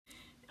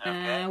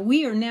Okay.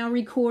 We are now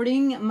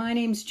recording. My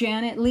name's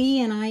Janet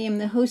Lee, and I am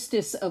the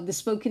hostess of the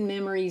Spoken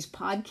Memories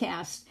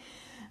podcast,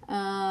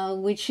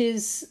 which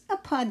is a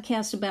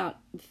podcast about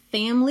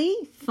family,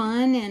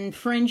 fun, and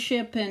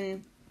friendship,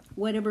 and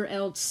whatever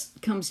else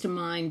comes to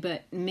mind,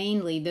 but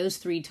mainly those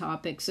three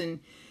topics and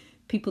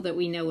people that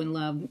we know and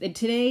love. And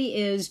today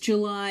is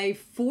July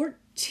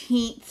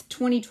 14th,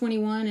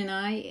 2021, and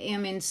I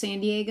am in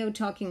San Diego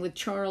talking with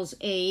Charles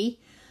A.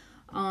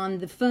 on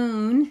the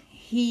phone.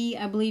 He,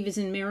 I believe, is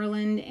in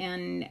Maryland,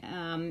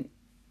 and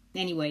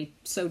anyway,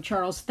 so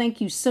Charles, thank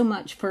you so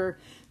much for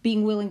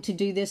being willing to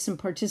do this and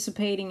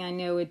participating. I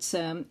know it's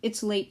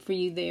late for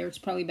you there. It's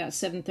probably about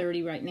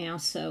 7:30 right now,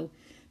 so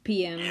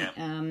p.m.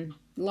 Yeah.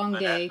 Long But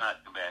day. that's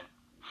not too bad.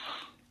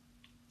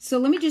 So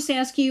let me just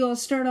ask you. I'll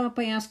start off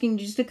by asking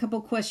just a couple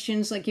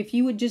questions. Like, if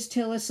you would just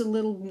tell us a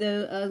little,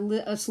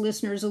 us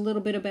listeners, a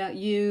little bit about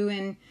you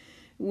and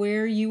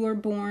where you were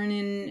born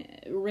and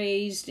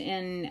raised,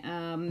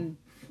 and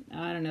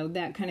I don't know,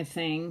 that kind of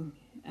thing.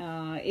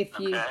 If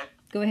you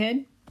go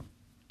ahead.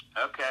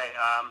 Okay.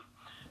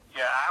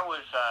 Yeah, I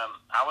was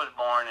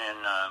born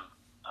in a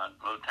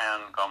little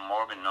town called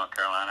Morgan, North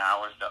Carolina. I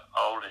was the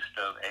oldest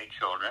of 8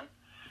 children.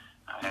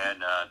 I had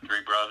 3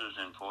 brothers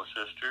and 4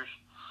 sisters,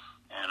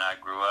 and I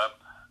grew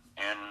up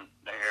in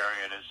the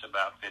area that's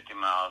about 50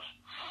 miles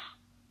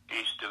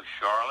east of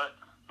Charlotte,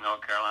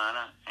 North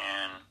Carolina,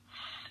 and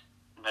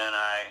then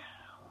I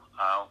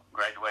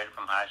graduated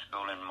from high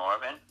school in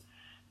Morgan,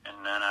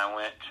 and then I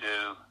went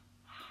to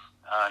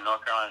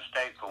North Carolina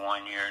State for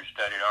 1 year and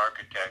studied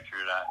architecture.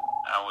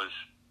 I was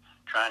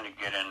trying to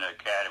get into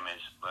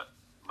academies, but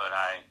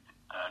I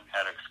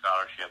had a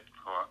scholarship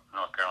for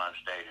North Carolina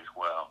State as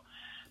well.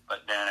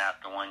 But then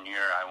after 1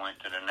 year, I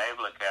went to the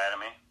Naval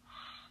Academy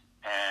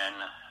and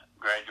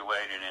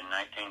graduated in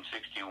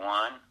 1961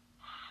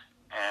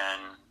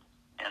 and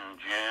in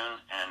June,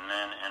 and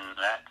then in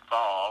that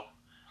fall,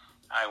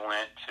 I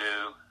went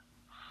to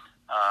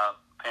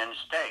Penn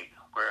State,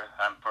 where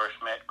I first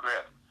met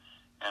Griff.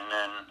 And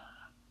then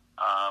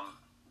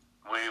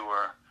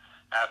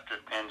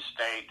after Penn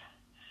State,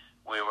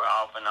 we were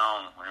off and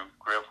on. When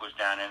Griff was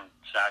down in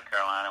South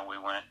Carolina, we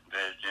went and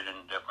visited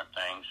and different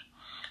things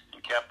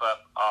and kept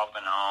up off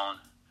and on.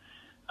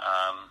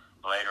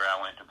 Later, I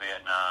went to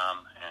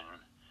Vietnam,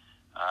 and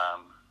I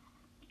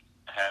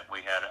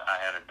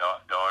had a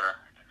daughter,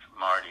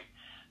 Marty,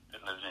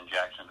 that lives in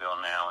Jacksonville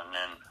now. And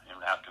then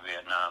after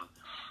Vietnam,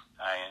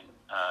 I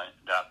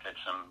adopted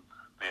some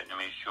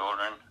Vietnamese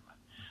children,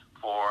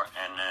 4,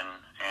 and then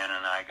Ann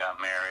and I got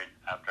married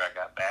after I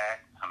got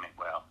back. It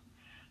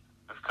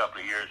was a couple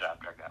of years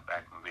after I got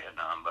back from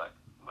Vietnam, but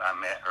I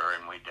met her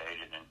and we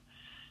dated, and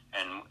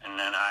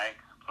then I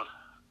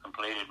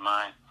completed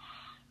my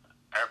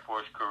Air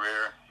Force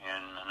career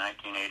in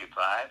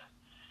 1985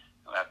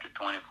 after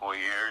 24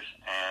 years,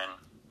 and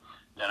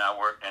then I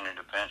worked in the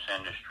defense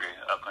industry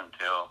up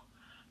until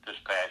this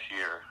past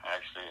year.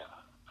 Actually,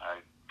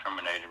 I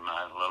terminated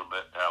my little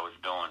bit that I was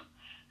doing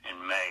in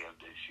May of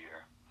this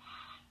year.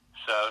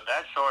 So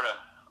that's sort of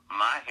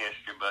my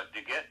history. But to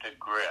get to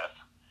Griff,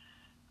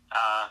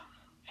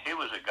 he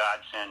was a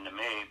godsend to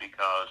me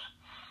because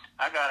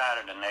I got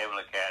out of the Naval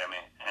Academy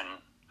and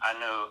I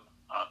knew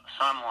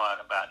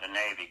somewhat about the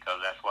Navy because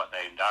that's what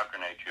they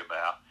indoctrinate you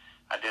about.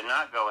 I did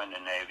not go in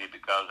the Navy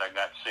because I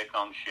got sick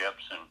on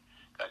ships and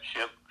got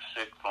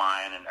sick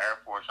flying, and the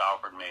Air Force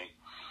offered me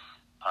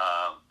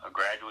a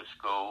graduate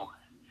school,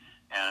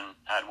 and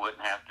I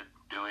wouldn't have to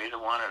do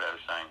either one of those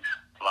things,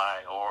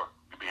 fly or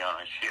be on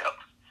a ship.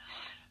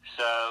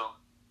 So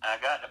I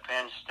got to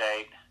Penn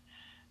State,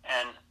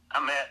 and I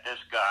met this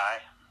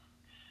guy,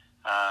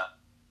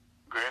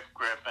 Griff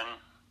Griffin,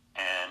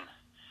 and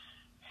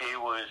he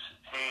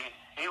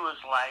was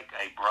like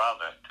a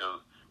brother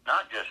to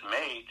not just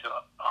me, to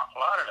a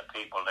lot of the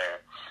people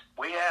there.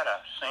 We had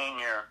a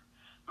senior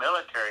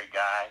military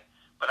guy,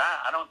 but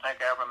I don't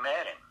think I ever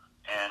met him,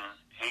 and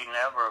he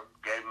never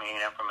gave me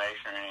any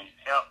information or any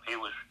help. He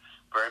was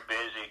very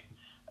busy.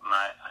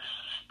 I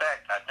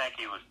think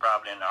he was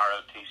probably in the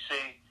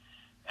ROTC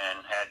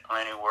and had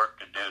plenty of work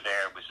to do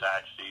there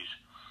besides these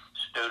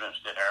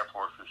students that Air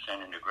Force was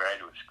sending to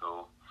graduate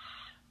school.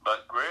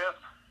 But Griff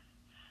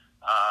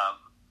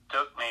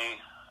took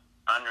me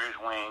under his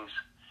wings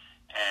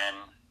and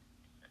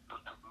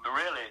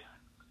really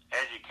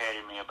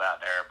educated me about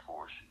the Air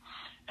Force.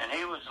 And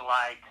he was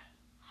like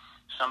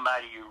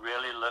somebody you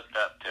really looked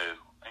up to.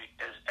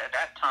 At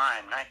that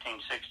time,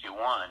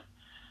 1961,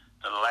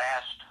 the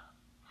last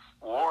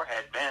war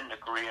had been the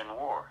Korean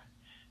War.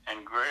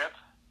 And Griff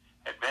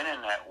had been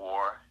in that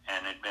war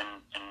and had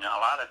been in a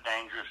lot of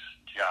dangerous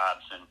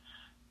jobs and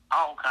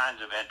all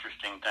kinds of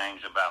interesting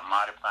things about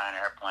modifying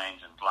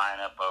airplanes and flying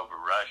up over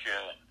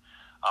Russia and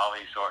all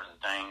these sorts of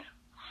things.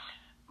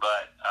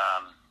 But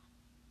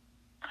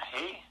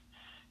he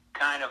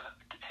kind of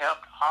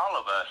helped all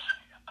of us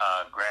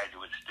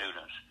graduate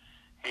students.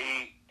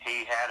 He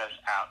had us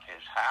out to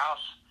his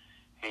house.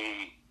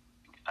 He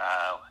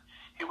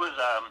was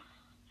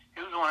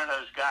one of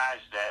those guys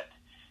that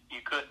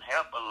you couldn't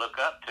help but look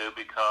up to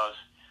because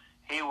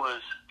he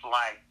was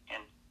like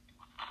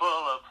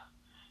full of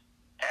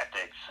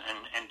ethics and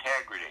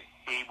integrity.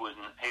 He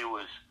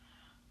was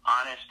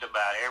honest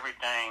about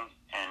everything,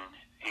 and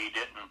he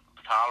didn't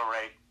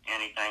tolerate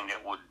anything that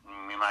would,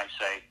 you might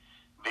say,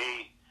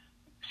 be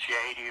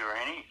shady or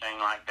anything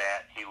like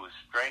that. He was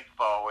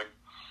straightforward,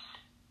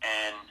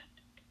 and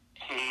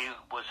he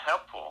was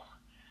helpful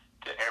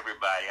to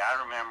everybody.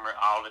 I remember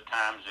all the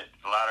times that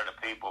a lot of the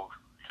people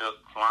took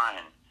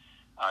flying,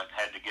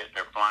 had to get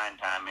their flying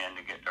time in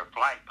to get their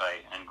flight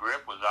pay, and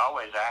Griff was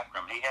always after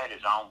him. He had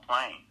his own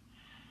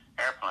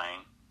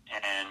airplane,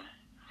 and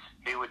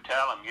he would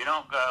tell them, you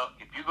don't go,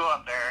 if you go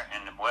up there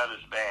and the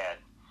weather's bad,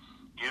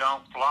 you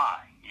don't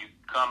fly. You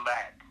come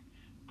back.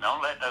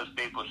 Don't let those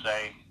people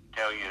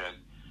tell you to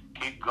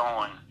keep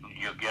going,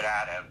 you'll get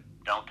out of it.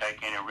 Don't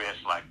take any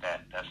risks like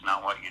that. That's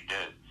not what you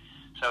do.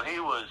 So he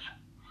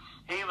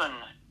even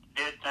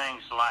did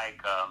things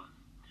like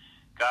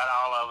got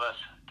all of us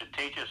to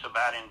teach us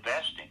about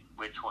investing,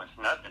 which was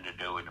nothing to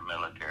do with the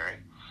military.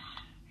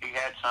 He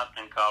had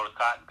something called the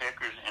Cotton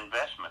Pickers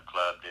Investment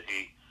Club that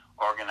he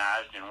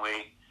organized, and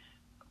we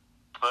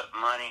put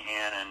money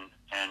in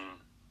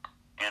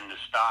the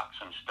stocks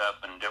and stuff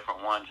and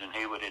different ones, and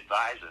he would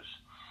advise us.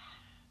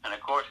 And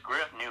of course,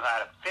 Griff knew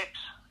how to fix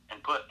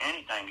and put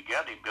anything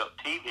together. He built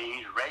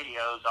TVs,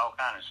 radios, all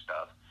kind of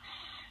stuff.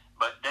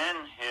 But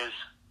then his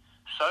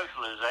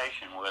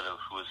socialization with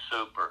us was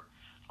super.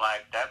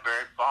 Like that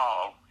very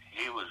fall,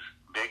 he was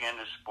big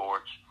into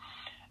sports,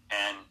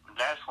 and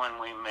that's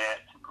when we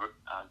met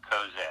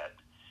Cosette.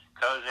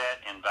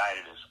 Cosette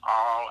invited us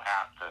all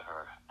out to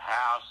her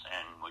house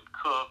and would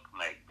cook,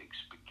 make big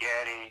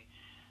spaghetti,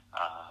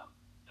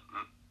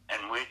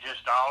 and we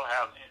just all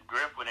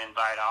Griff would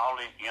invite all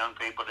the young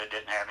people that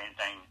didn't have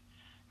anything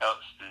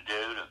else to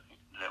do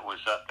that was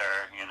up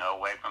there,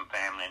 away from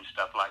family and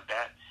stuff like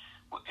that.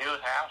 His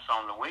house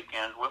on the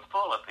weekends was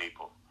full of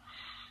people.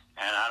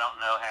 And I don't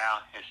know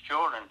how his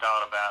children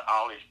thought about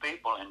all these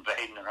people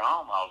invading their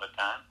home all the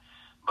time,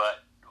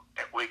 but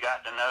we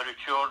got to know the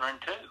children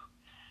too,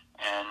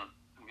 and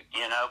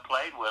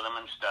played with them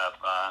and stuff.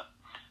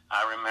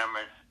 I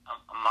remember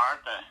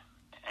Martha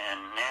and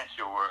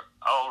Nancy were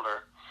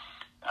older,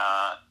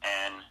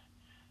 and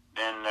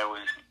then there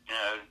was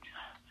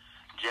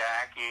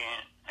Jackie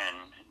and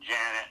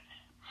Janet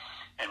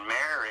and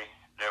Mary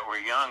that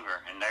were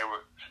younger, and they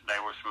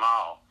were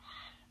small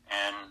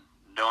and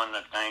doing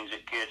the things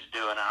that kids do.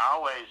 And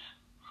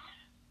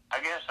I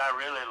guess I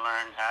really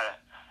learned how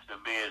to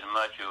be as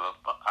much of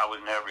I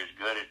was never as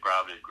good at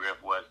probably as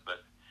Griff was,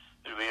 but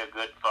to be a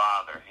good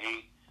father.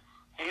 He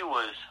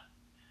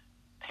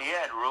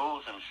had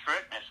rules and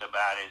strictness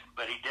about it,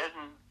 but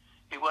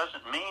he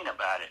wasn't mean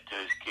about it to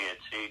his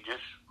kids. He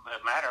just,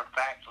 matter of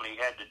fact, he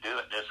had to do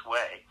it this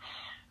way.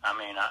 I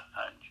mean,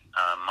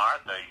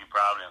 Martha,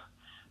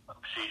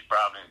 she's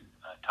probably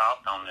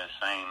talked on this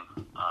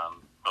same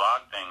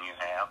blog thing you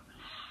have,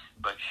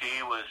 but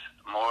she was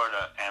more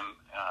the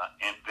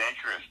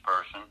adventurous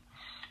person,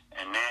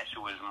 and Nancy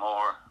was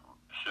more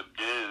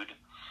subdued.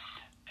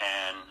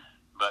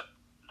 But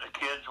the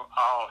kids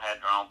all had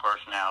their own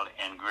personality,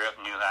 and Griff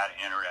knew how to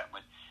interact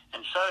with.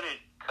 And so did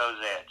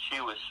Cosette.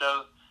 She was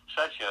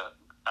such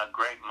a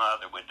great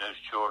mother with those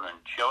children,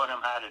 showing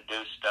them how to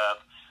do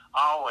stuff.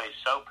 Always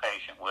so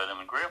patient with them,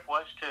 and Griff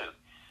was too.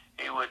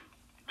 He would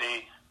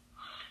be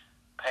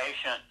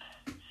patient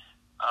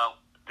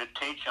to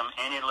teach them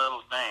any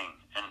little thing,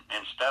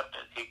 and stuff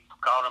that he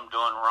caught them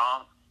doing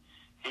wrong,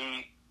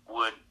 he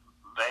would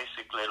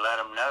basically let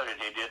them know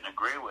that he didn't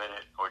agree with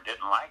it or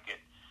didn't like it,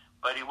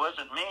 but he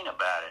wasn't mean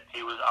about it.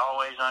 He was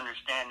always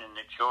understanding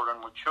that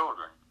children were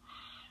children.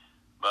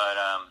 But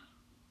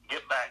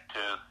get back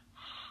to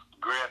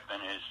Griff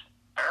and his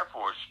Air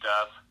Force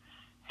stuff.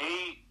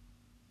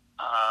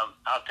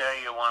 I'll tell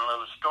you one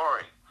little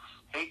story.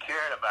 He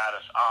cared about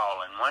us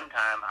all, and one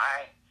time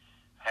I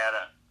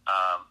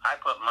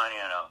put money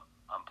in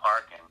a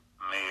parking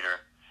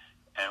meter,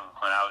 and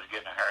when I was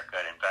getting a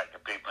haircut, in fact,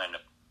 the people in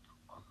the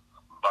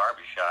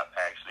barbershop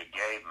actually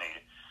gave me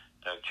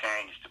the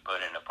change to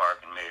put in the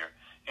parking meter.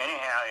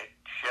 Anyhow, it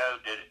showed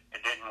that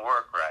it didn't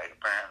work right,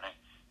 apparently,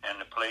 and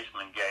the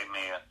policeman gave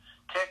me a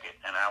ticket,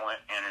 and I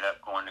ended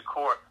up going to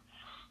court,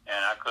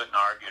 and I couldn't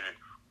argue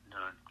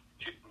the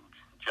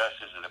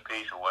justice of the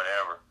peace or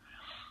whatever.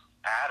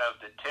 Out of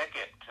the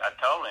ticket, I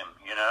told him,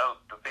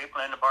 the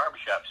people in the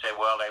barbershop said,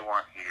 well, they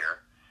weren't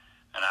here.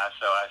 And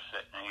so I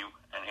said,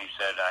 and he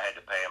said I had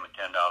to pay him a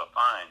 $10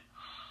 fine.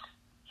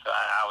 So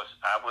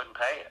I wouldn't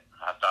pay it.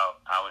 I thought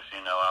I was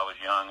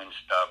young and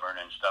stubborn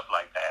and stuff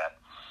like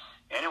that.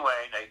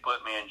 Anyway, they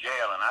put me in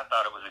jail, and I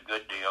thought it was a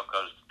good deal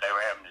because they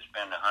were having to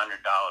spend $100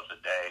 a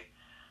day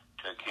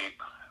to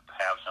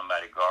have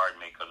somebody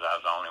guard me because I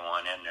was the only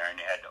one in there, and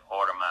they had to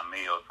order my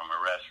meals from a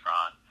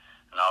restaurant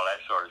and all that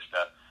sort of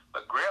stuff.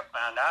 But Griff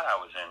found out I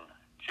was in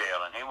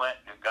jail, and he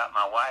went and got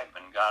my wife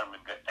and got him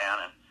to get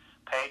down and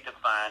paid the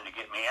fine to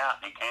get me out.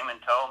 And he came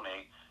and told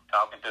me,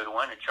 talking through the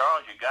window,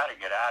 Charles, you got to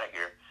get out of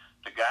here.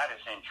 The guy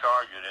that's in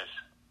charge of this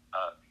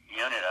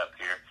unit up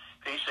here,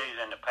 if he sees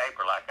in the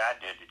paper like I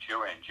did that you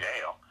were in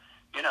jail,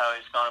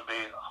 it's going to be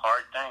a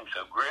hard thing.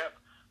 So Griff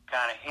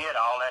kind of hid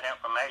all that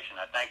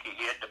information. I think he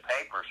hid the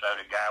paper so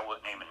the guy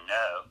wouldn't even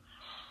know,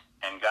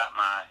 and got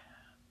my,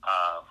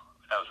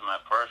 that was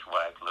my first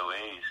wife,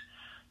 Louise,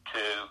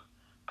 to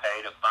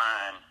pay the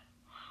fine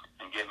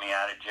and get me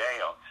out of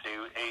jail. See,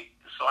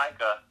 it's like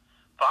a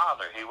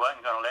father. He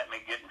wasn't going to let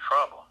me get in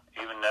trouble,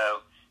 even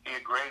though he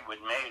agreed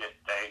with me that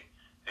they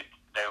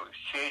was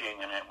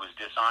cheating and it was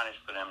dishonest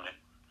for them to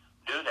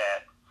do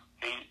that.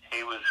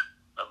 He was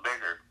a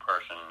bigger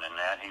person than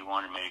that. He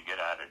wanted me to get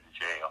out of the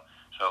jail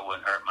so it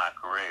wouldn't hurt my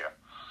career.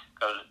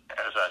 Because,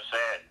 as I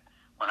said,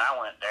 when I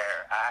went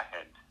there,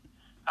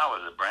 I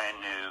was a brand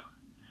new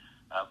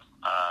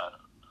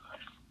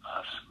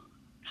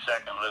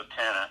second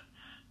lieutenant,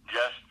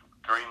 just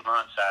 3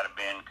 months out of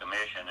being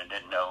commissioned, and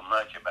didn't know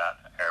much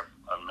about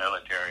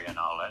military and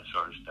all that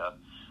sort of stuff.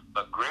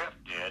 But Griff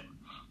did,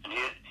 and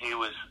he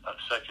was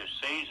such a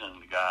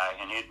seasoned guy,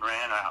 and he'd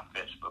ran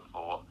outfits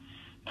before,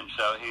 and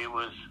so he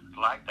was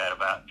like that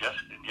about just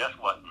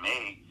wasn't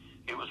me.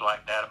 He was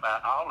like that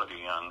about all of the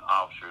young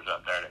officers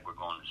up there that were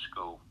going to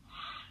school.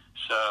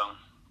 So,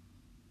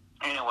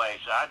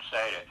 anyways, I'd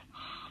say that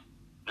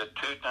the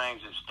two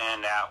things that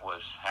stand out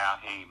was how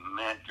he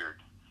mentored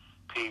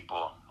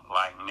people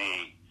like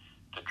me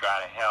to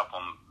try to help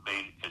them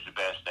be as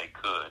best they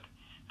could.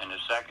 And the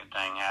second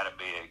thing, how to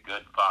be a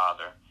good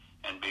father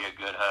and be a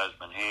good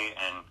husband. He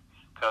and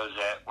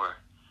Cosette were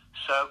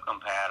so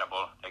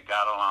compatible. They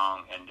got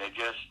along, and they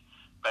just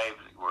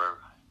basically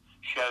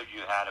showed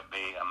you how to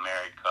be a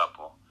married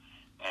couple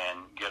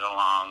and get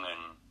along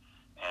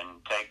and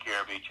take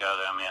care of each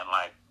other. I mean,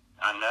 like,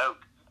 I know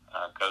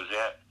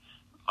Cosette,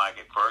 like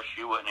at first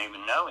she wouldn't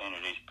even know any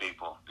of these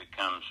people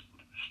becomes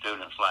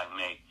students like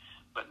me.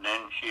 But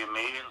then she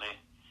immediately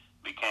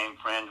became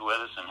friends with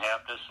us and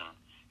helped us and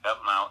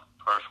helped my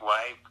first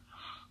wife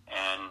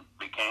and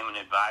became an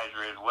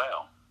advisor as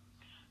well.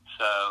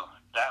 So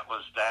that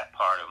was that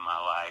part of my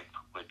life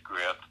with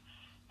Griff.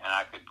 And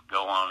I could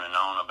go on and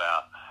on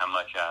about how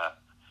much I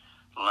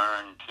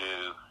learned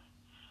to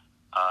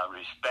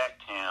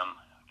respect him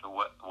the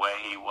way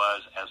he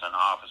was as an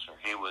officer.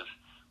 He was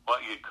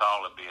what you'd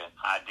call to be an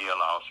ideal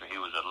officer. He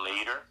was a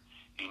leader.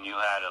 He knew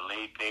how to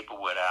lead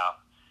people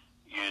without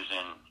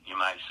using, you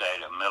might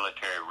say, the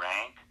military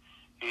rank.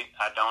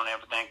 I don't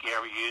ever think he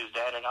ever used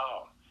that at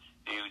all.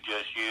 He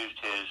just used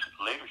his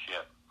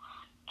leadership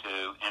to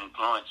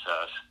influence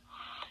us.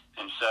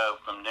 And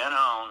so from then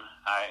on,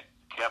 I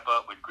kept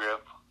up with Griff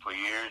for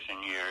years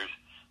and years,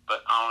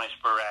 but only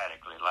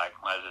sporadically. Like,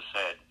 as I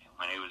said,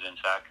 when he was in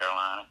South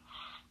Carolina,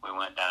 we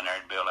went down there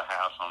and built a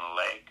house on the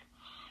lake.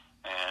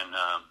 And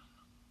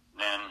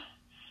then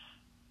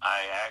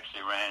I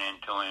actually ran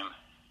into him,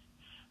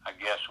 I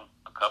guess,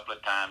 a couple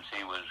of times.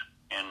 He was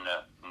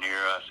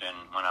near us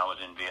when I was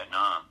in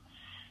Vietnam.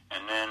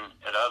 And then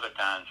at other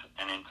times,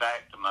 and in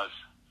fact, the most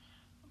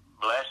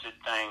blessed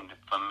thing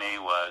for me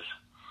was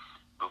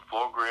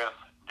before Griff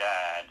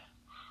died,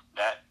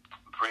 that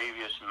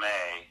previous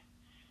May,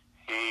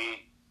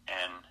 he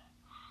and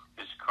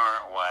his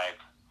current wife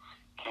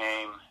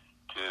came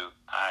to,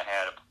 I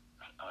had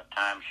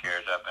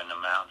timeshares up in the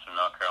mountains of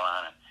North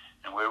Carolina,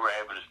 and we were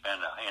able to spend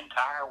an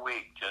entire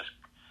week just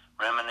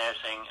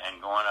reminiscing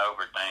and going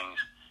over things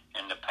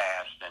in the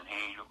past. And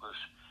he was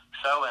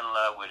so in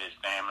love with his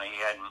family.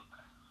 He had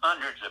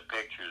hundreds of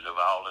pictures of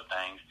all the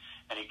things,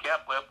 and he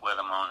kept up with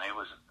them on. He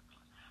was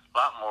a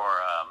lot more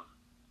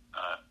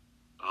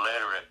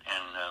literate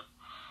in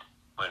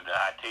with the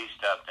IT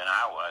stuff than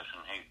I was,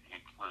 and he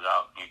was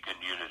all, you could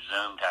use a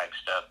Zoom type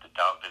stuff to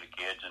talk to the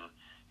kids, and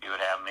he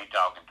would have me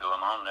talking to him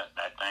on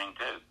that thing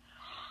too.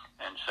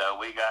 And so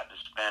we got to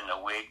spend a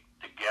week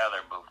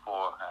together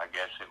before, I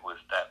guess it was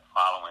that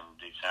following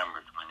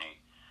December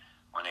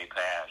when he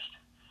passed.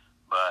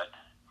 But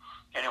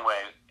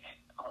anyway,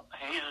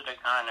 he's the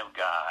kind of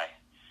guy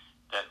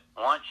that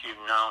once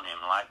you've known him,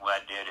 like what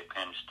I did at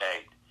Penn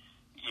State,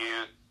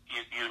 you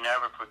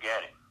never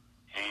forget him.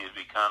 He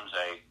becomes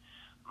a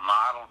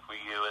model for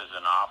you as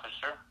an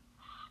officer,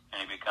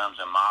 and he becomes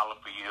a model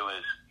for you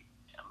as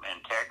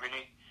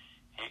integrity.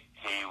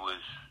 He was,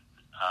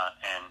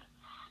 and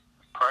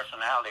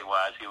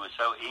personality-wise, he was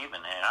so even,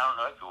 and I don't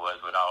know if he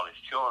was with all his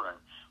children,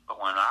 but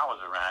when I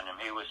was around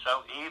him, he was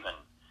so even.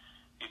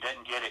 He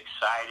didn't get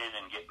excited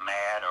and get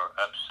mad or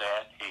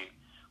upset. He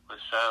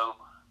was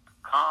so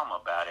calm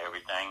about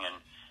everything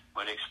and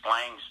would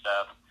explain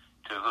stuff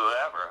to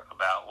whoever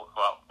about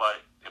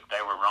what if they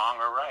were wrong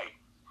or right.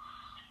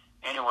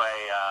 Anyway,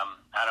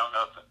 I don't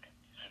know if I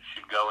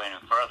should go any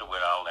further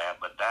with all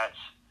that, but that's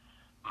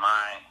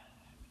my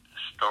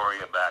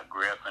story about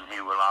Griff, and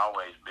he will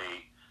always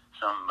be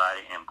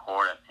somebody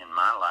important in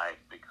my life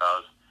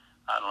because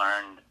I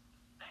learned,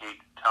 he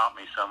taught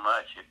me so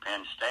much at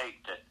Penn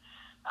State that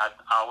I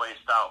always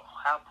thought,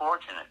 how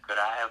fortunate could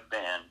I have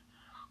been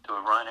to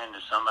have run into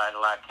somebody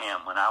like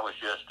him when I was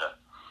just a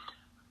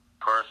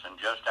person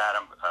just out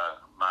of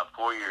my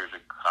 4 years of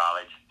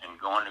college and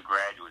going to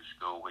graduate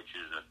school, which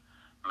is a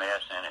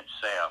mess in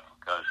itself,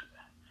 because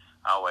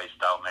I always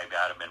thought maybe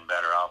I'd have been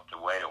better off to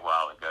wait a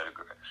while to go to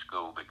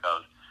school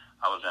because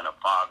I was in a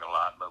fog a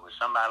lot. But with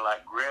somebody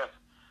like Griff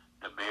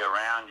to be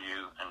around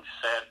you and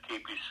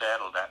keep you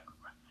settled. That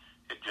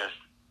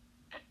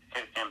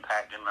it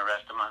impacted the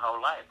rest of my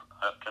whole life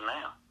up to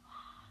now.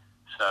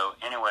 So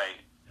anyway,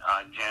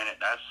 Janet,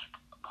 that's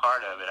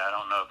part of it. I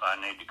don't know if I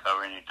need to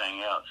cover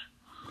anything else.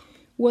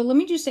 Well, let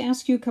me just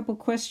ask you a couple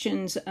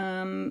questions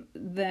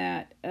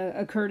that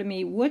occur to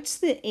me. What's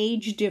the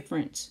age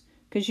difference?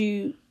 Because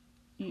Yeah,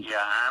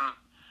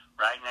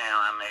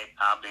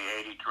 I'll be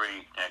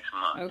 83 next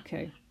month.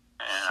 Okay.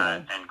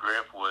 And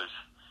Griff was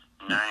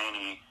 90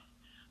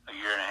 a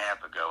year and a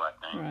half ago, I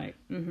think. Right.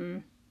 Mm-hmm.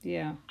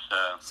 Yeah.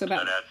 So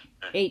about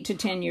that's 8 to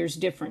 10 years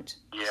different.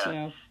 Yeah. So.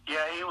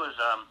 Yeah, he was.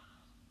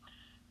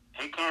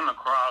 He came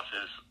across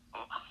as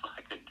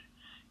like a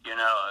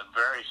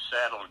very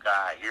settled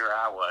guy. Here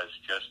I was,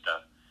 just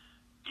a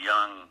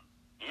young.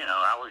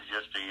 I was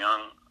just a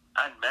young.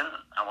 I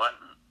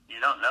wasn't. You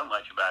don't know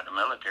much about the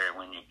military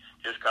when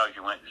just because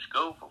you went to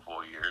school for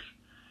 4 years.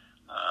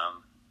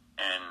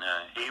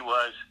 He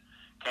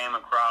came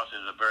across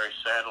as a very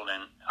settled,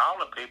 and all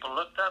the people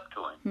looked up to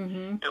him.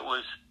 Mm-hmm. It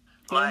was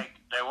like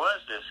there was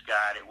this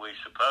guy that we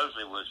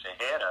supposedly was the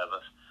head of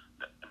us,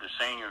 the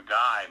senior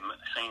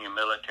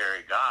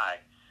military guy,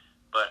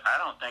 but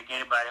I don't think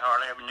anybody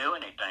hardly ever knew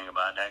anything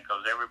about that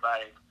because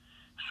everybody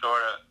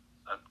sort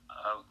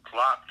of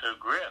flocked to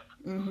Griff,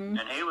 mm-hmm.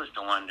 and he was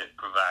the one that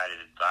provided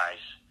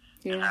advice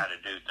on how to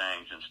do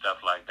things and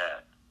stuff like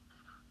that.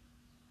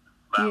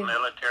 About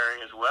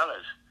military as well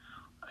as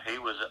he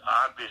was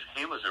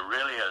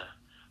really a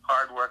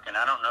hard working.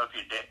 I don't know if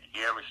you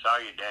ever saw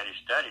your daddy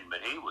studying, but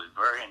he was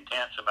very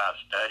intense about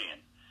studying.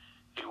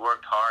 He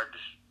worked hard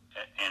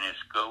in his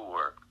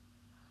schoolwork.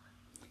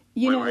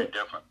 We were in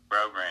different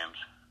programs.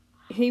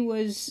 He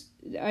was.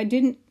 I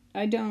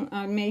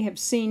may have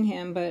seen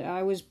him, but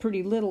I was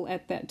pretty little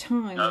at that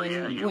time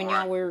when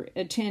y'all were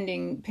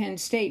attending Penn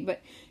State.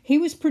 But he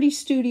was pretty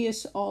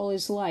studious all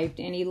his life,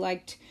 and he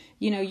liked.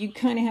 You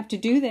kind of have to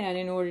do that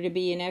in order to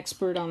be an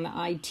expert on the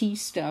IT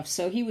stuff.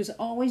 So he was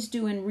always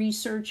doing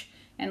research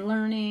and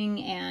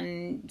learning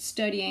and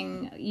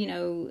studying.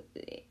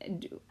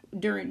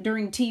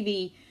 During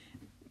TV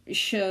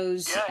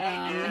shows.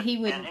 Yeah, he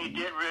did. And he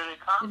did really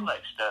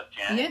complex stuff,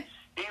 Janet.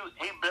 Yeah.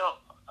 He built.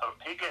 I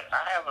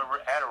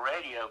had a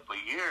radio for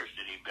years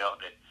that he built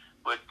it,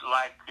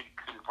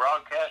 could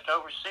broadcast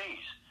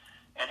overseas,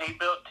 and he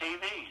built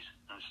TVs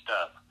and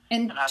stuff.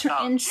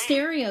 And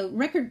stereo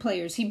record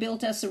players. He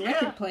built us a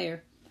record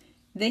player,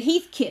 the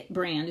Heathkit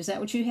brand. Is that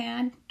what you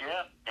had?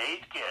 Yeah,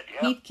 Heathkit.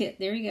 Yeah. Heathkit.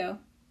 There you go.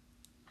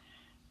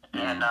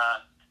 And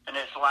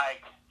it's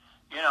like,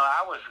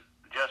 I was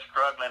just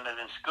struggling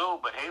in school,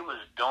 but he was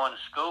doing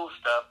school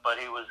stuff, but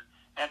he was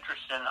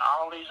interested in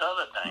all these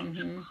other things.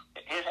 Mm-hmm.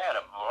 It had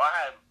a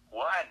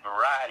wide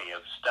variety of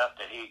stuff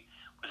that he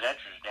was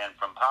interested in,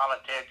 from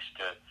politics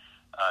to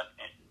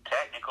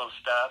technical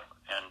stuff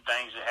and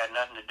things that had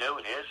nothing to do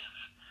with his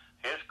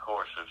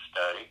course of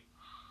study.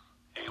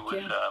 He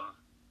was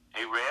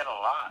he read a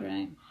lot,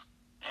 right.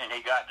 And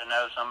he got to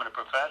know some of the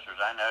professors.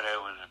 I know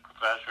there was a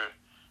professor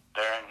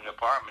there in the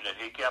department that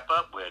he kept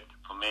up with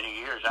for many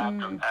years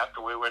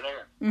after we were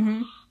there.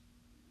 Mm-hmm.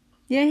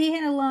 Yeah, he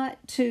had a lot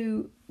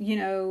to,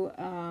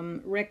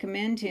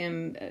 recommend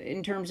him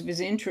in terms of his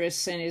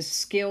interests and his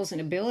skills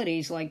and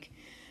abilities, like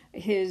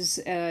his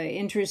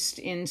interest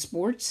in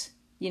sports,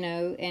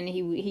 and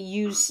he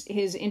used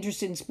his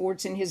interest in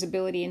sports and his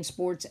ability in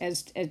sports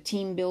as a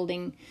team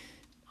building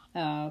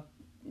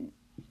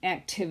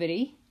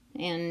activity.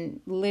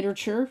 And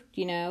literature,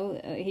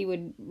 he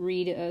would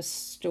read us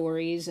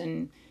stories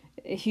and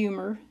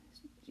humor,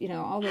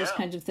 all those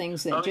kinds of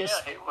things that he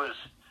was.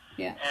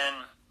 Yeah. And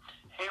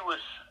he was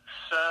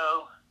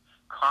so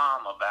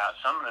calm about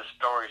some of the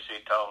stories he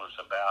told us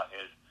about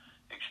his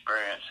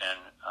experience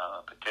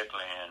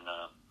particularly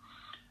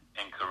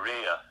in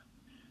Korea.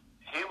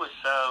 He was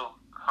so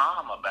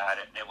calm about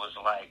it, and it was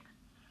like,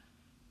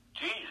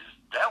 Jesus,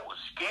 that was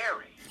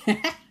scary.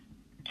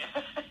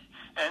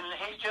 And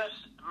he's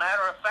just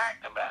matter of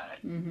fact about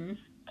it. Mm-hmm.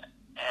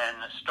 And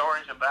the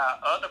stories about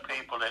other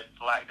people that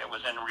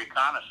was in the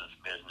reconnaissance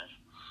business.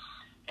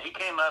 He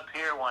came up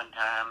here one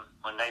time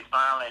when they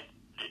finally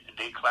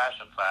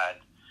declassified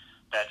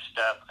that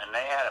stuff, and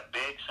they had a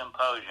big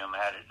symposium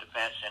at the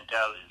Defense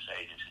Intelligence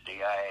Agency,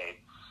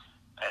 DIA,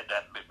 at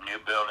that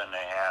new building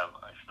they have.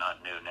 It's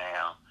not new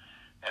now,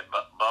 at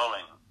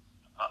Bowling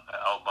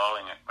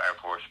Air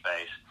Force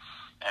Base.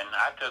 And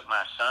I took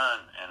my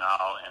son and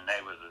all, and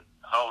there was a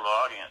whole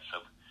audience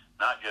of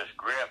not just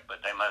Griff, but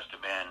they must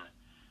have been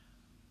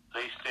at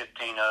least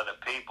 15 other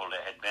people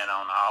that had been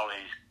on all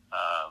these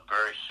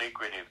very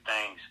secretive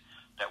things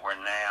that were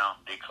now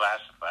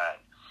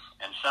declassified.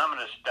 And some of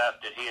the stuff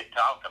that he had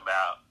talked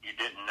about, you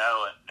didn't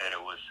know that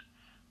it was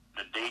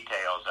the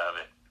details of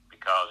it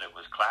because it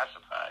was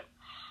classified.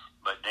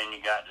 But then you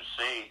got to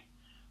see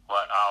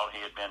what all he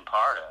had been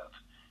part of.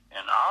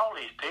 And all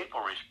these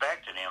people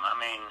respected him. I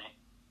mean,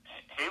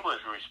 he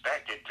was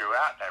respected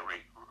throughout that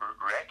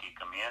Recce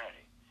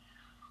community.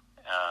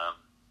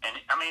 And,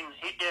 I mean,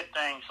 he did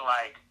things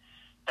like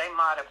they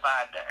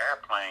modified the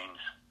airplanes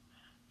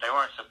they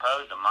weren't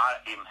supposed to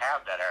even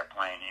have that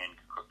airplane in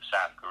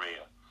South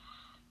Korea,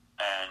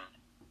 and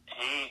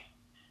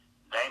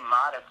they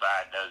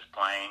modified those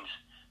planes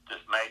to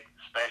make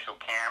special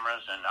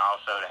cameras and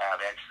also to have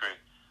extra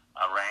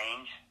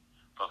range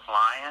for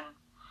flying.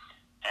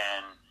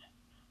 And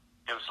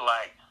it was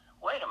like,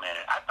 wait a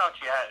minute, I thought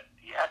you had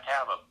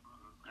to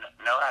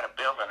know how to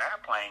build an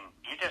airplane.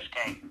 You just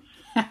can't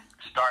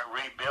start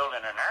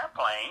rebuilding an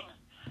airplane.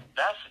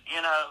 That's,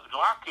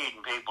 Lockheed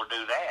and people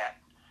do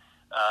that.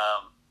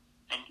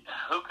 And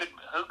who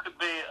could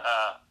be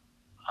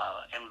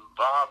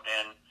involved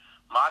in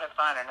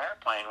modifying an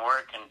airplane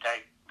where it can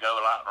go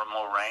a lot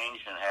more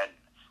range and had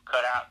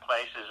cut out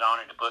places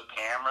on it to put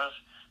cameras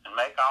and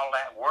make all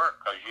that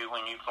work? Because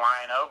when you're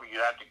flying over,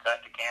 you have to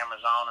cut the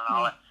cameras on and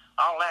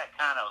all that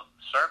kind of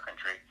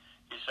circuitry.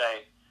 You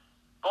say,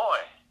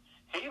 boy,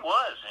 he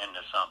was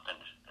into something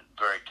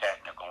very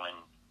technical and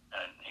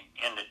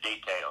in the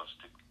details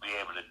to be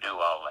able to do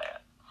all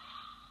that.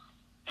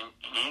 And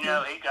he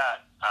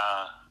got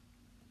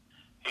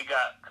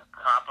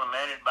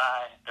complimented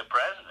by the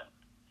president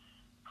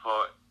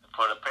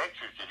for the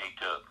pictures that he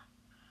took.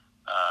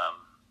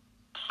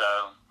 So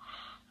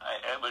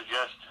it was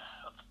just,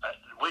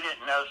 we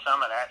didn't know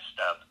some of that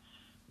stuff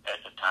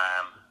at the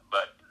time,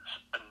 but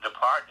the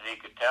part that he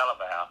could tell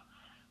about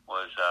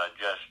was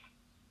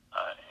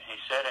he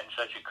said it in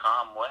such a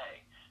calm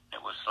way.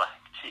 It was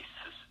like,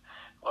 Jesus,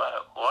 what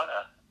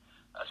a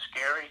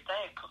scary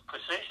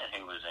position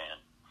he was in.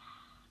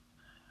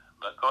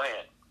 But go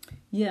ahead.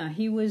 Yeah,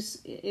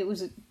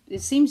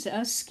 it seems to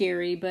us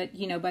scary, but,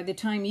 by the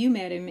time you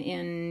met him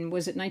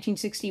was it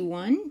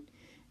 1961?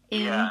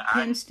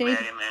 Penn State? I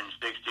met him in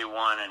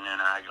 61, and then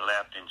I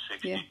left in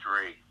 63.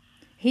 Yeah.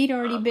 He'd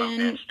already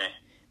been,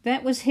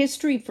 that was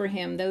history for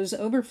him. Those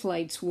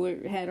overflights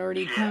had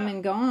already come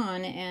and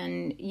gone,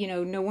 and,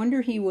 no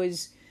wonder he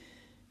was,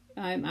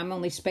 I'm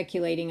only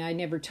speculating, I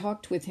never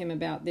talked with him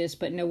about this,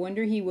 but no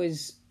wonder he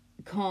was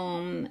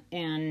calm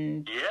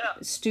and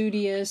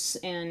studious,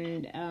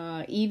 and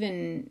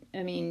even,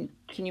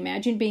 can you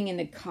imagine being in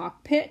the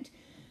cockpit?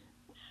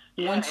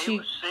 Yeah, he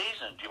was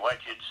seasoned, what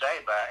you'd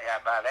say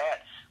by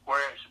that,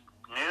 where it's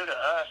new to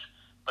us,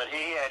 but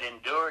he had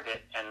endured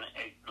it and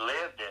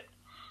lived it,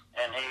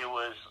 and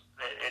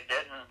it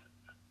didn't,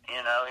 he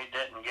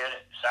didn't get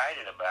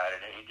excited about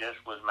it. He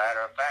just was matter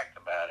of fact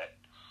about it.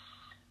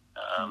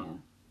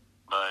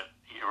 But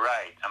you're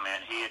right.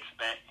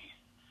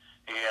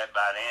 He had,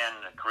 by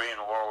then, the Korean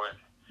War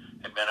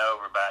had been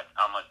over about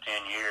almost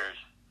 10 years,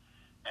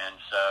 and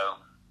so,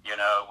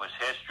 it was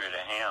history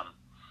to him,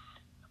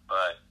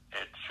 but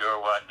it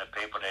sure wasn't the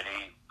people that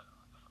he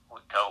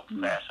told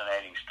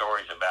fascinating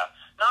stories about.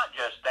 Not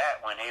just that,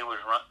 when he was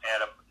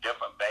at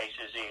different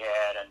bases he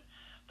had and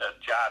the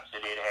jobs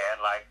that he'd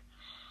had. Like,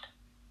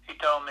 he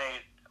told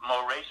me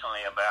more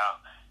recently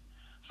about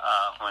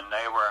when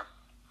they were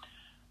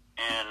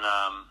in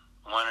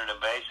one of the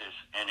bases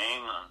in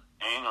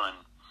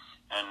England,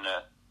 and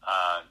the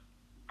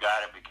guy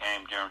that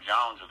became General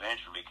Jones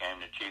eventually became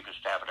the Chief of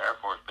Staff of the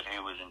Air Force, but he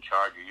was in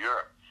charge of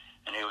Europe,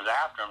 and he was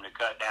after him to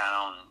cut down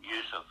on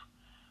use of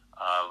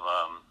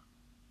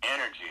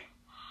energy.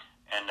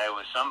 And there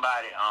was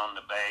somebody on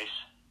the base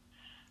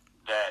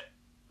that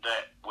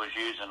was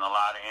using a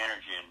lot of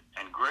energy,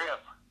 and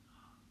Griff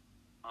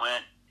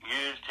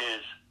used his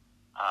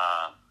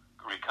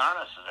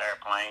reconnaissance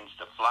airplanes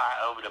to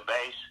fly over the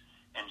base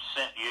and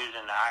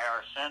using the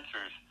IR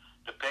sensors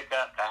to pick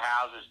up the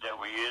houses that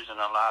were using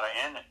a lot of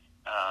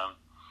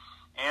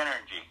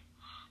energy.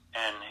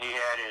 And he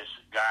had his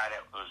guy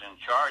that was in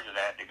charge of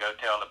that to go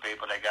tell the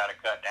people they got to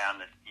cut down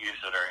the use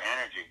of their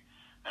energy.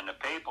 And the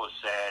people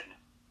said,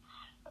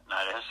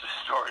 now this is a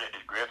story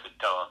that Griffith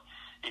told.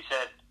 He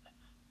said,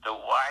 the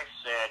wife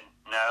said,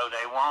 no,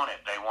 they want it.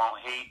 They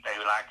want heat. They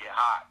like it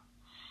hot.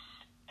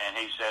 And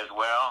he says,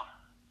 well,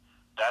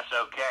 that's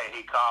okay.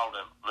 He called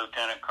the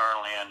lieutenant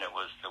colonel in that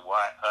was the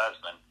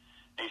husband.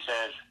 He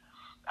says,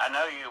 I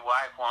know your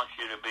wife wants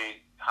you to be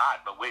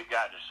hot, but we've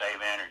got to save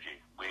energy.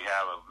 We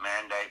have a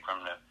mandate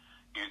from the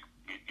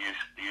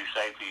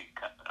safety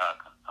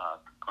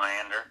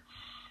commander,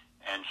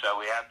 and so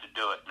we have to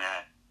do it.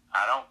 Now,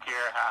 I don't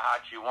care how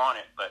hot you want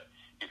it, but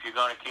if you're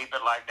going to keep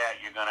it like that,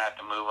 you're going to have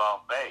to move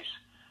off base.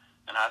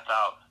 And I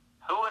thought,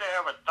 who would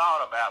have ever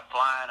thought about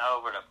flying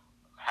over the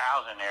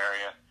housing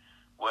area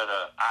with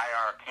an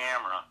IR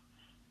camera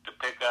to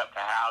pick up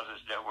the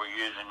houses that were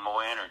using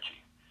more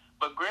energy?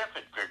 But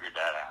Griffith figured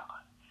that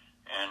out,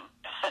 and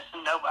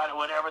nobody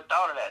would ever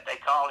thought of that.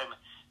 They called him.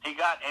 He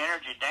got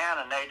energy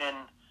down, and they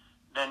didn't.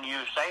 Then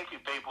you safety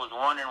people was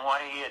wondering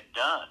what he had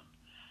done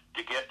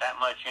to get that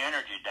much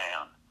energy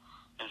down.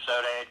 And so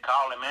they had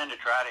called him in to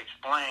try to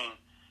explain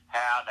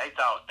how they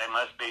thought they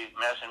must be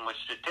messing with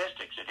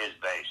statistics at his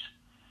base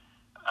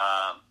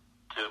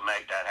to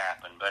make that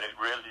happen. But it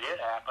really did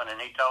happen, and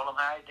he told them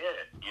how he did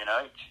it.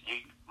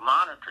 He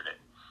monitored it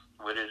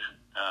with his,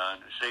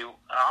 to see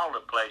all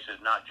the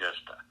places, not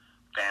just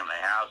family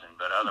housing,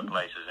 but other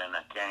places in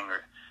the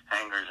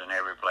hangars and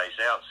every place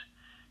else.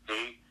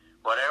 The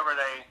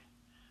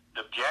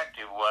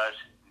objective was,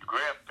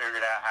 Griff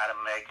figured out how to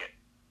make it,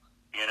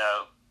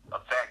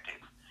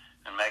 effective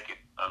and make it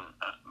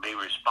be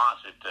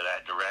responsive to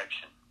that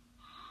direction.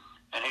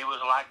 And he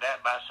was like that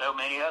by so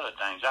many other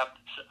things. I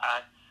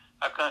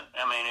couldn't.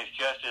 I mean, it's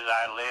just as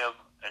I live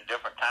at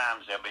different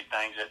times, there'll be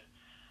things that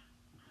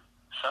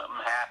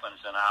something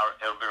happens, and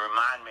it'll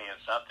remind me of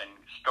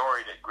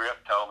story that Griff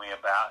told me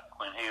about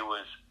when he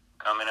was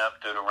coming up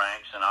through the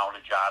ranks and all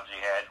the jobs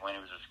he had when he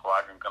was a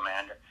squadron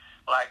commander.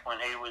 Like when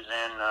he was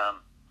in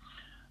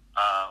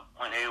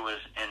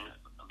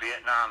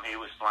Vietnam, he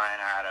was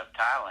flying out of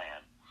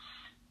Thailand,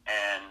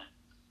 and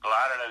a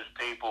lot of those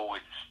people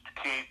would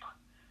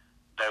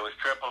there was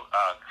AAA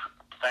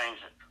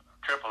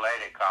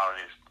they call it,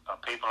 is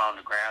people on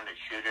the ground that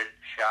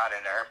shot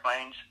at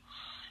airplanes,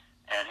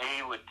 and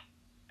he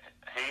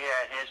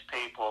had his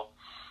people,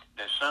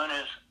 as soon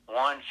as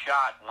one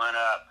shot went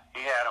up, he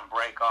had them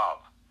break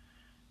off,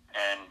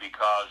 and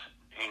because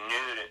he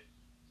knew that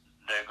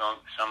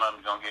some of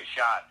them going to get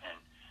shot, and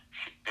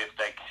if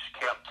they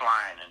kept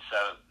flying, and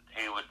so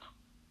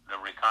the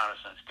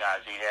reconnaissance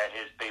guys, he had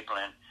his people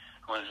in.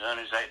 As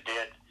soon as they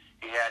did,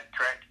 he had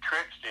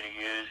tricks that he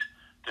used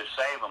to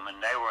save them,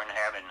 and they weren't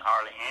having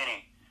hardly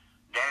any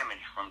damage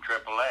from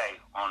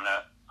AAA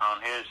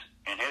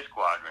in his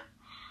squadron,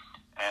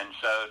 and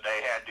so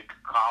they had to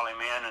call him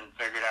in and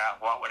figured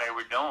out what they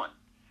were doing,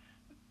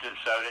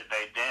 so that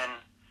they then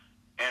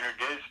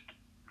introduced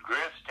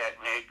Griff's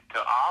technique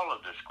to all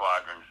of the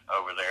squadrons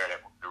over there,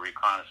 the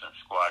reconnaissance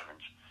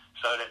squadrons,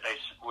 so that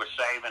they were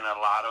saving a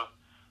lot of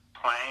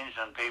planes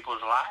and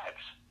people's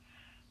lives.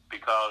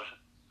 Because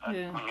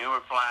when you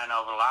were flying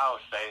over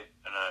Laos,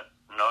 the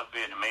North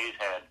Vietnamese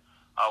had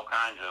all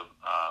kinds of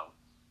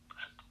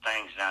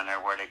things down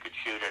there where they could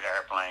shoot at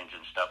airplanes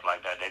and stuff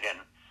like that. They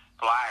didn't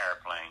fly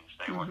airplanes.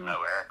 They weren't no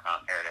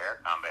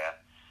air-to-air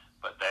combat,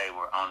 but they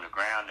were on the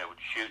ground. They were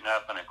shooting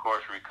up, and of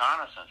course,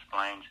 reconnaissance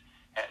planes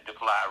had to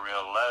fly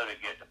real low to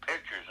get the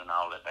pictures and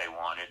all that they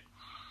wanted.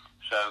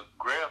 So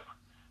Griff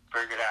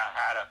figured out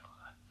how to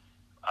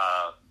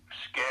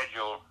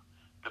schedule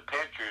the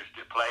pictures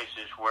to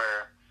places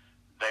where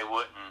they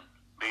wouldn't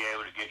be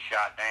able to get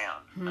shot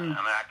down. I mean,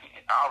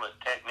 all the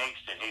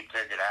techniques that he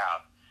figured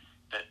out,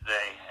 that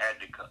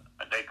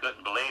they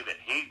couldn't believe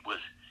it. He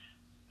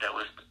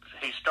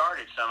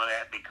started some of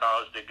that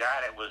because the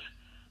guy that was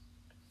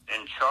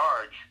in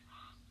charge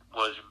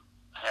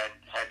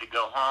had to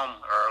go home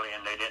early,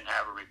 and they didn't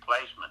have a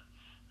replacement.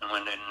 And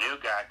when the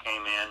new guy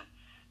came in,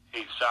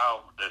 he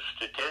saw the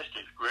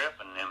statistics Griff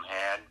and them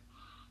had,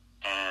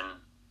 and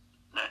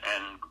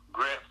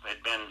Griff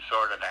had been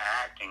sort of the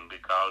acting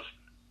because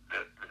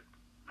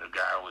the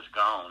guy was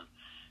gone,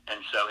 and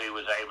so he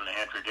was able to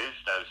introduce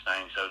those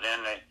things. So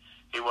then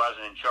he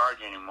wasn't in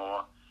charge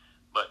anymore,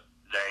 but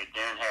they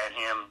then had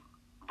him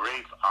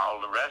brief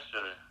all the rest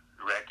of the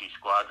recce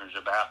squadrons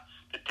about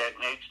the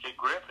techniques that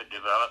Griff had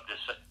developed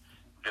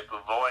to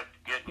avoid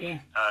getting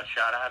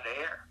shot out of the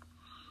air,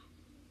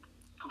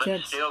 but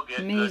That's still get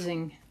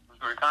amazing.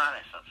 Good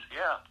reconnaissance.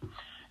 Yeah,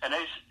 and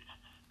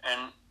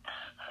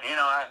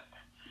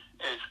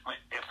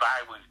if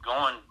I was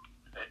going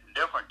at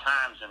different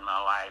times in my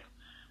life,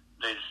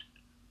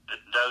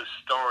 those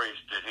stories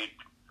that he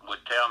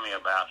would tell me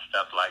about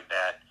stuff like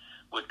that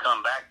would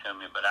come back to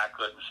me, but I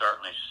couldn't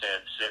certainly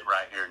sit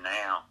right here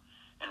now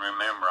and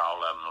remember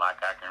all of them. Like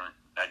I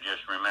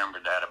just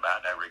remembered that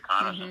about that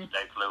reconnaissance.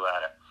 They flew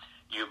out of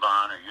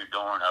Ubon or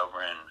Udorn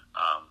over in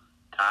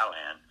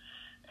Thailand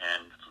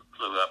and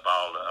flew up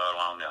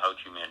along the Ho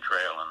Chi Minh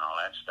Trail and all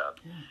that stuff,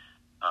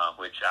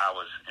 which I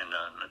was in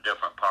a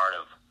different part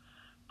of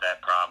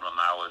that problem.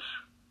 I was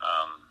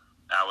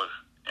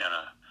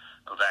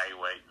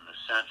evaluating the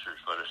sensors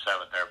for the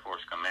 7th Air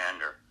Force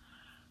Commander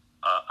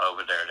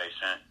over there. They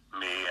sent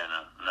me and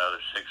another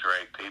 6 or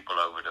 8 people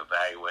over to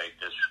evaluate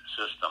this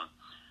system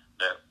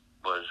that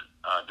was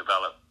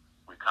developed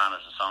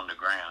reconnaissance on the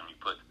ground. You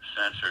put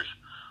sensors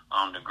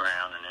on the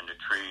ground and in the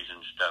trees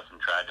and stuff and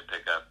tried to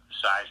pick up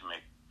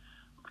seismic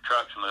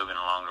trucks moving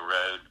along the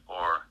road,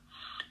 or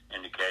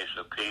in the case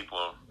of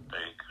people,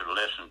 they could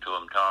listen to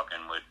them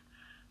talking with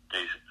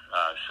these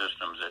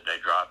systems that they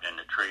dropped in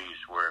the trees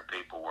where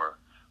people were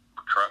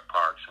truck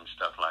parks and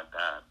stuff like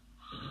that.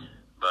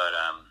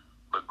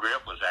 But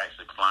Griff was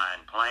actually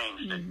flying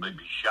planes that would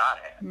be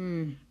shot at,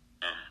 and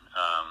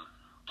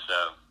so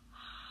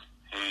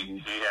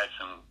he had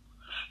some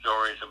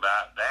stories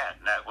about that,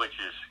 which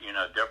is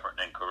different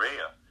than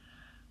Korea.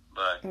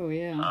 But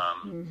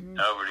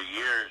over the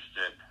years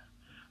that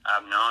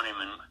I've known him,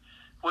 and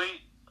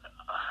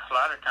a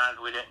lot of times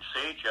we didn't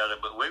see each other,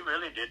 but we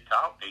really did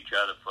talk to each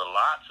other for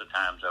lots of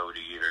times over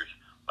the years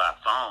by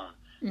phone.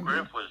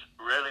 Griff was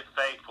really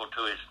faithful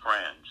to his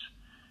friends,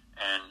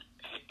 and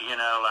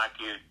like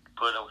you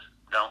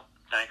don't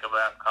think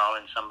about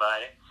calling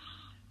somebody,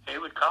 he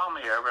would call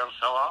me every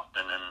so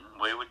often,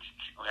 and we would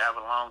have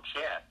a long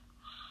chat.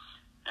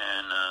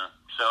 And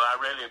so I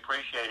really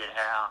appreciated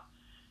how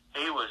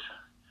he was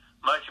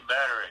much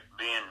better at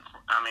being.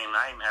 I mean,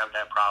 I even have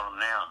that problem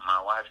now.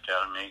 My wife's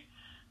telling me,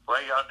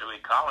 well, you ought to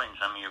be calling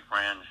some of your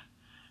friends.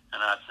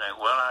 And I'd say,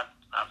 well,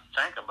 I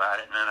think about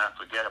it, and then I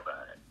forget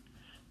about it.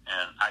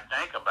 And I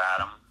think about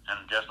him,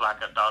 and just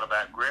like I thought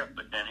about Griff,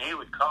 but then he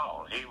would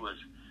call. He was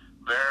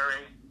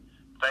very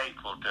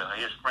faithful to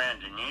his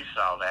friends, and you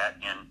saw that.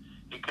 And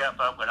he kept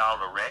up with all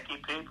the recce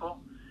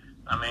people.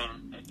 I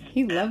mean,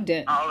 he loved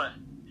it.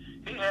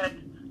 He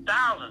had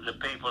thousands of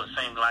people, it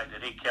seemed like,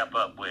 that he kept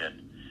up with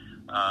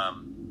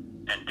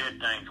and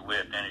did things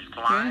with, and his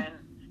flying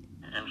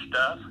and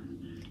stuff.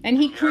 And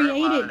he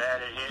created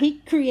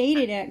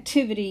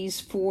activities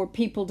for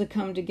people to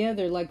come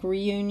together, like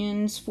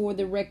reunions for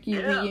the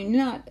reunion.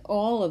 Not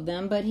all of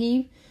them, but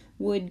he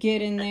would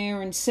get in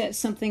there and set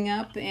something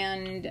up,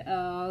 and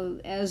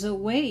as a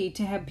way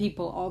to have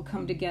people all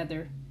come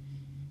together.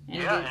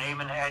 And and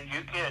even had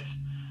you kids.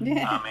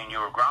 Yeah. I mean, you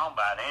were grown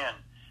by then,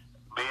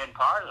 being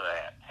part of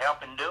that,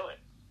 helping do it.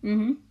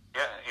 Mm-hmm.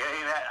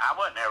 I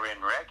wasn't ever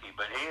in recce,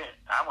 but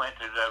I went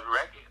to a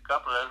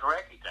couple of those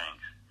recce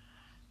things,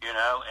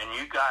 and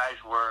you guys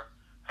were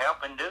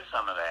helping do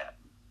some of that.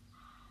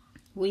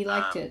 We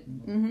liked it.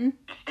 Mm-hmm.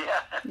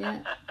 Yeah.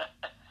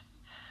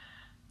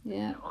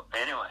 Yeah.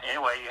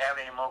 Anyway, you have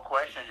any more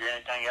questions or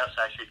anything else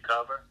I should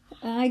cover?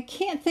 I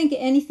can't think of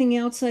anything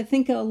else. I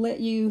think I'll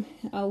let you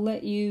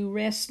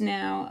rest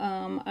now.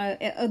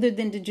 Other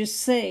than to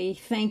just say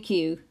thank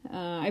you.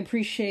 I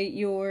appreciate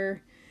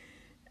your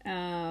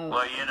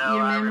well, your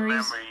I memories.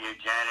 remember you,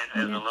 Janet,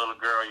 as a little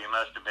girl. You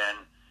must have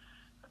been,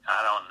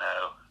 I don't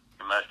know,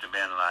 you must have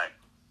been like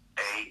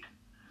 8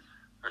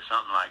 or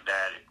something like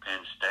that at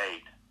Penn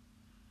State.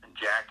 And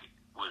Jackie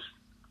was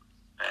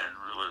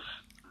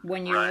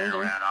 1 year running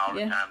older. around all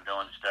the time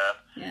doing stuff.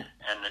 Yeah.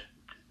 And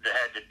they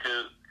had the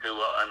two,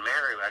 and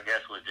Mary, I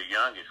guess, was the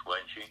youngest,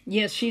 wasn't she?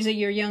 Yes, she's a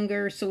year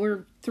younger, so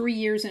we're 3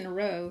 years in a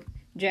row.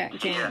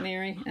 Janet,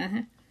 Mary. Uh-huh.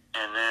 And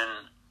then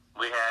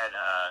we had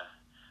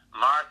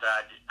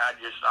Martha. I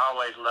just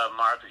always loved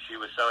Martha. She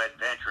was so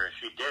adventurous.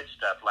 She did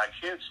stuff like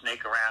she would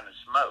sneak around and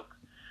smoke.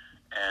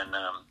 And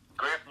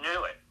Griff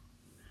knew it.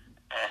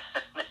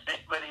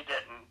 But he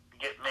didn't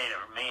get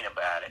mean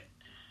about it.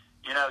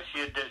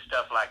 She would do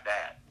stuff like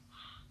that.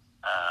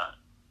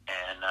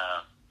 And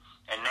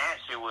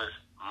Nancy was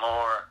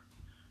more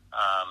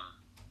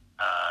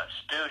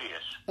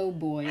studious. Oh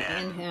boy,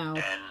 and how?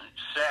 And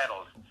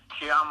settled.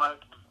 She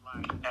almost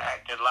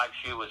acted like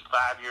she was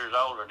 5 years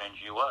older than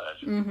she was.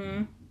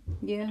 Mm-hmm.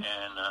 Yeah.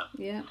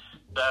 And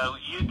so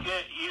you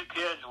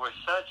kids were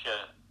such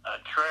a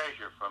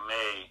treasure for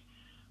me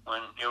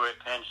when you were at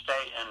Penn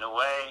State, and the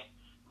way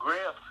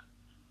Griff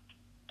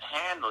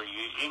handled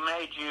you, he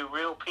made you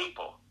real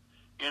people.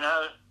 He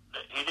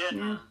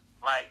didn't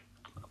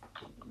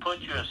put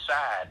you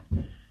aside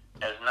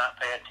as not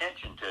pay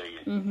attention to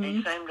you. Mm-hmm.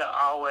 He seemed to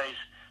always,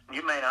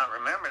 you may not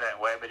remember that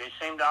way, but he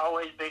seemed to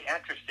always be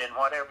interested in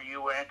whatever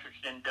you were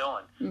interested in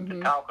doing, to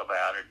talk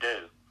about or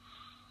do.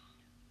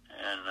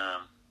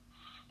 And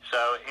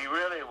so he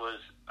really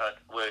was,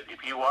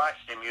 if you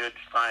watched him, you'd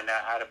find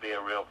out how to be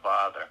a real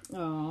father.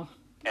 Oh,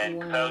 and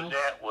wow.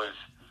 Cosette was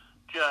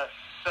just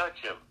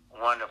such a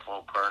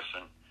wonderful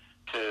person,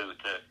 too.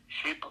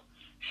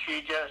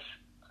 She just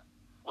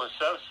was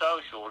so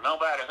social. No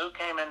matter who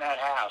came in that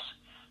house,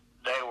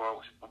 they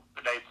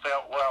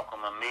felt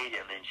welcome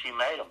immediately, and she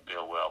made them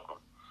feel welcome.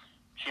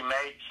 She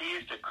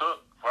used to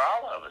cook for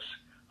all of us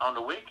on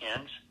the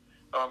weekends,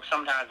 or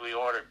sometimes we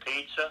ordered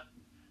pizza,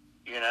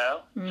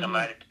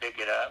 somebody to pick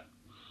it up,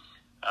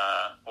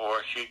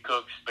 or she'd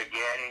cook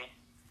spaghetti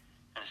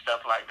and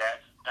stuff like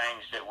that,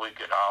 things that we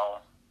could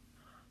all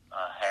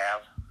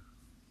have.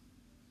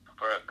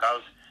 Because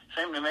it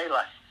seemed to me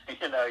like, you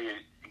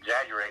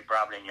exaggerate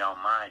probably in your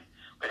own mind,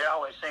 but it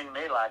always seemed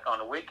to me like on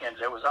the weekends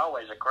there was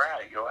always a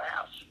crowd at your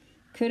house.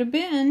 Could have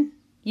been.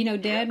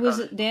 Dad was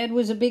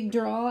a big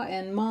draw,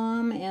 and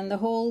Mom, and the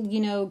whole,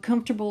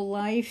 comfortable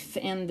life,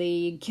 and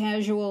the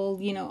casual,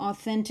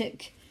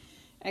 authentic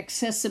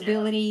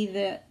accessibility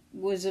that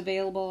was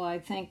available. I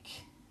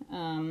think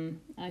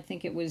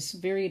it was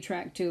very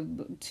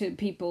attractive to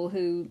people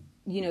who,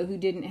 who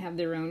didn't have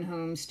their own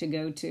homes to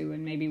go to,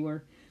 and maybe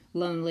were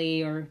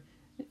lonely or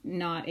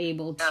not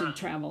able to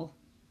travel.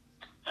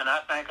 And I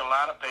think a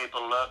lot of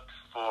people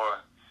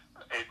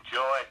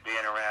enjoyed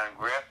being around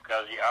Griff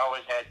because he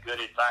always had good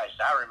advice.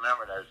 I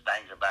remember those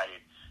things about him.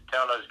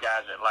 Tell those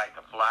guys that like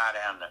to fly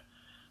down to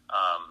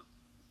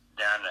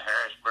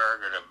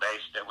Harrisburg, or the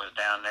base that was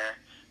down there,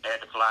 they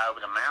had to fly over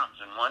the mountains.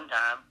 And one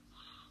time,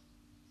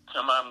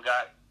 some of them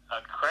got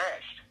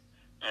crashed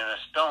in a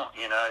storm.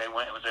 It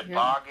was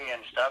boggy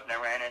and stuff, and they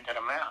ran into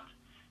the mountains.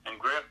 And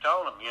Griff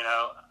told them,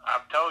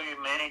 I've told you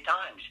many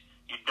times,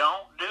 you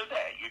don't do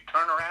that. You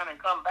turn around and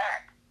come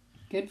back.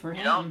 Good for him.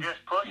 You don't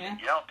just push it.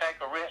 You don't take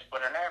a risk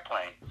with an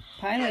airplane.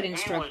 Pilot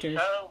instructor. He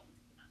was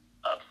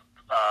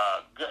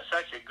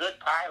such a good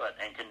pilot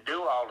and can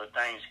do all the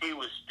things. He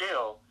was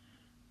still,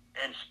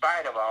 in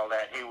spite of all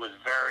that, he was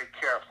very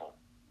careful.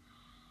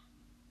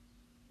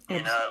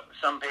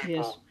 Some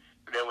people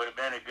that would have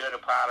been as good a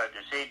pilot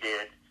as he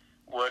did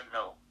wouldn't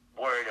have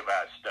worried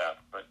about stuff.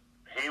 But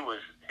he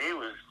was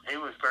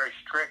very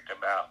strict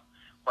about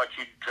what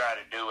you try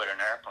to do with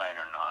an airplane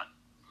or not.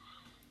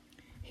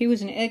 He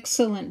was an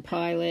excellent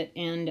pilot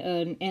and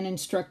an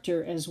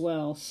instructor as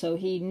well. So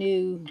he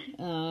knew,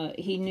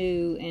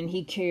 and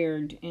he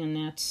cared, and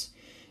that's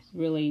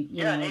really,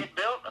 you know. he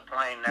built the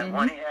plane, that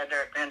one he had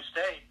there at Penn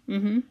State.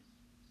 Mm-hmm.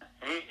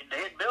 He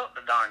built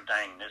the darn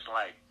thing. It's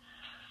like,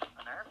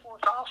 an Air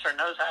Force officer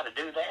knows how to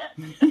do that.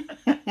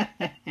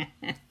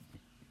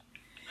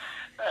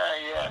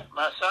 Yeah,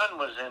 my son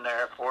was in the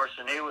Air Force,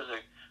 and he was a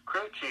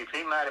crew chief.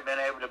 He might have been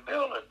able to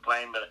build a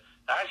plane, but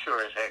I sure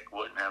as heck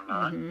wouldn't have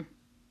not. Mm-hmm.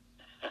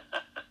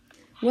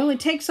 Well, it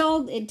takes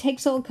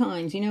all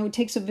kinds. You know, it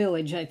takes a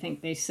village, I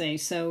think they say.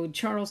 So,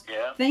 Charles,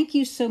 thank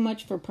you so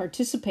much for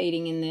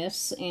participating in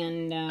this.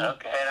 And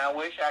okay, and I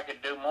wish I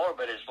could do more,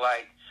 but it's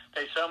like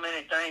there's so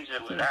many things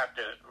that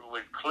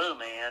would clue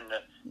me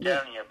into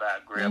telling you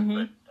about Grip. Mm-hmm.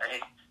 But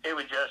he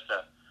was just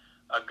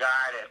a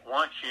guy that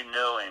once you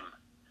knew him,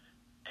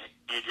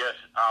 you just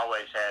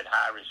always had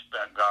high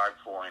respect, guard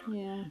for him,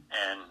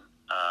 and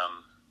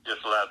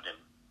just loved him.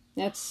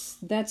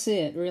 That's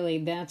it, really.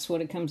 That's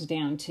what it comes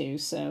down to.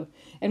 So,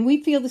 and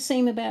we feel the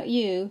same about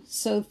you.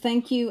 So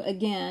thank you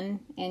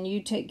again, and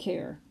you take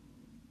care.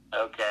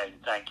 Okay,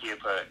 thank you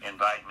for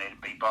inviting me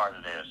to be part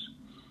of this.